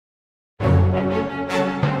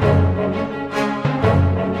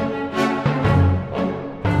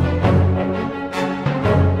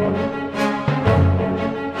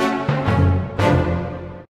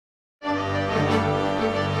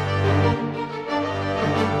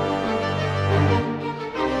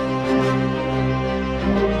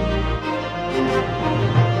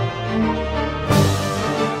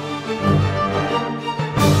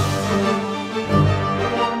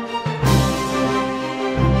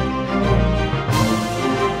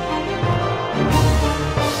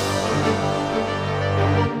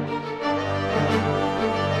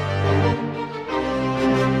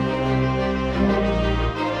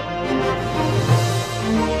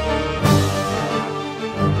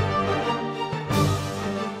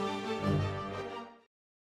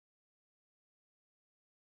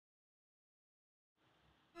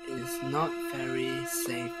Is not very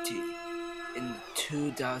safety in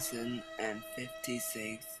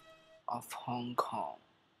 2056 of Hong Kong.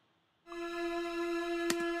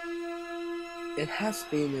 It has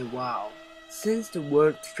been a while since the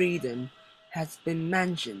word freedom has been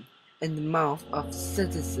mentioned in the mouth of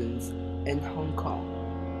citizens in Hong Kong.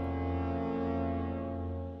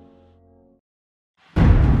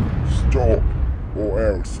 Stop, or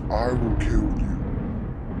else I will kill you.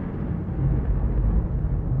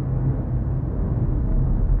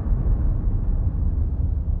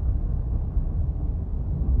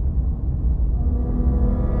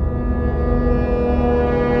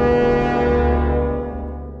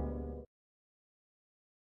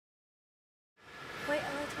 Wait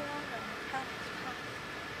a little longer. Help us pass.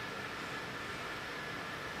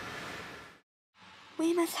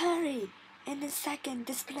 We must hurry. In a second,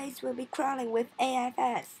 this place will be crawling with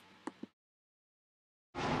AFS.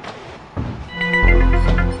 Hi,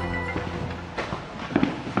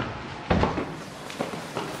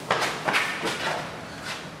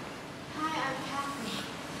 I'm Kathy.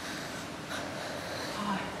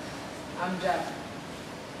 Hi, I'm Jeff.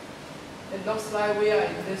 It looks like we are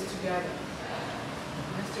in this together.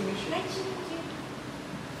 Nice to meet you. Nice to meet you.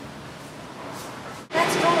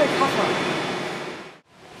 Let's go recover.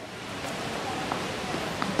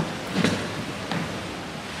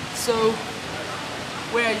 So,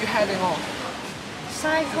 where are you heading on?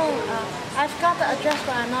 Cycle. I've got the address,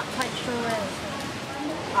 but I'm not quite sure where it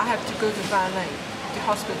is. I have to go to Fan Lane, the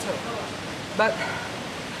hospital. But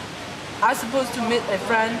I'm supposed to meet a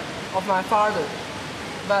friend of my father.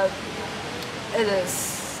 But it is.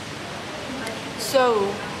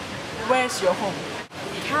 So, where's your home?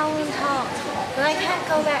 Kowloon Hall. But I can't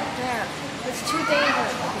go back there. It's too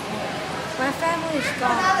dangerous. My family is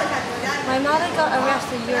gone. My mother got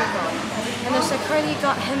arrested a year ago, and the security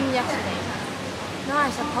got him yesterday. Now I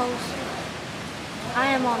suppose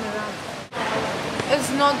I am on the run. It's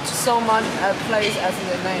not so much a place as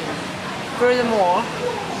the name. Furthermore,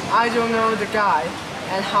 I don't know the guy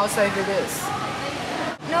and how safe it is.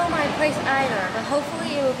 Know my place either, but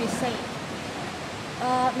hopefully it will be safe.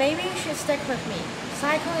 Maybe you should stick with me.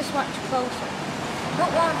 Cycle is much closer.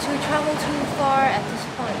 Don't want to travel too far at this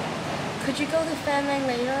point. Could you go to Fanling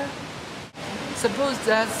later? Suppose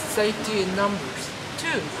that's safety in numbers,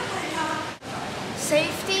 too.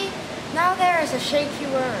 Safety? Now there is a shaky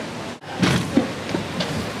word.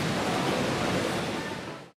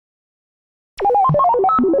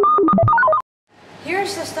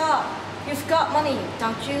 Here's the stop. You've got money,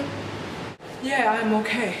 don't you? Yeah, I'm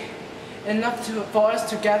okay. Enough for us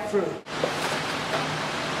to get through.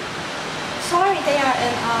 Sorry they are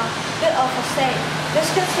in a bit of a state. This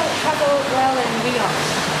goods don't travel well in Rio.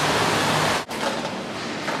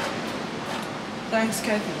 Thanks,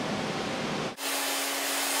 Kathy.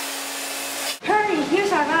 Hurry,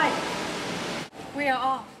 here's our ride. We are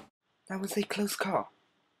off. That was a close call.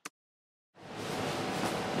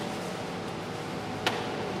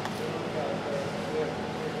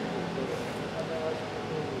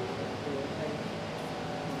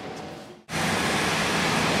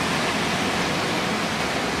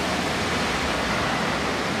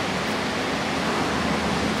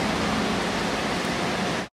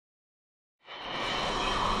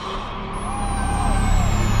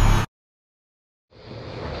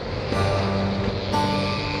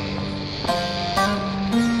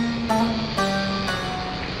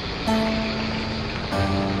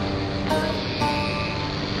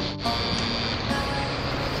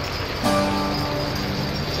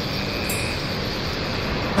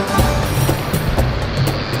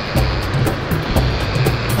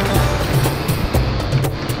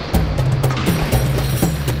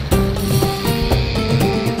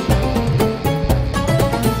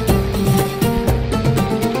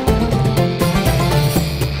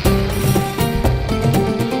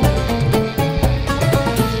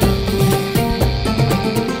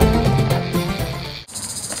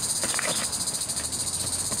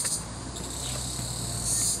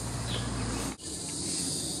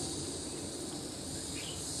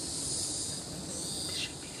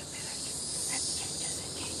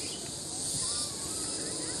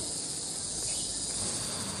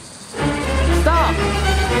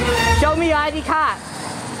 me your ID card.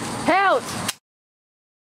 Help!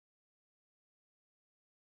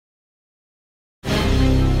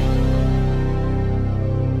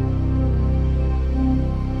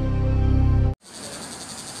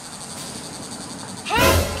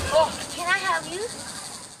 Can I help you?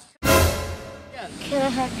 Can I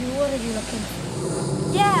help you? What are you looking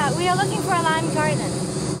for? Yeah, we are looking for a lime garden.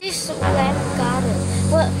 This lime garden.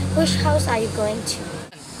 Which house are you going to?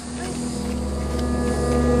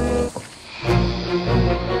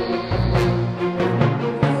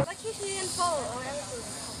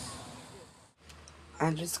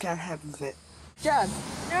 I just can't help with it. John.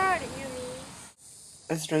 Nerd, you mean?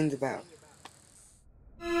 Let's ring the bell.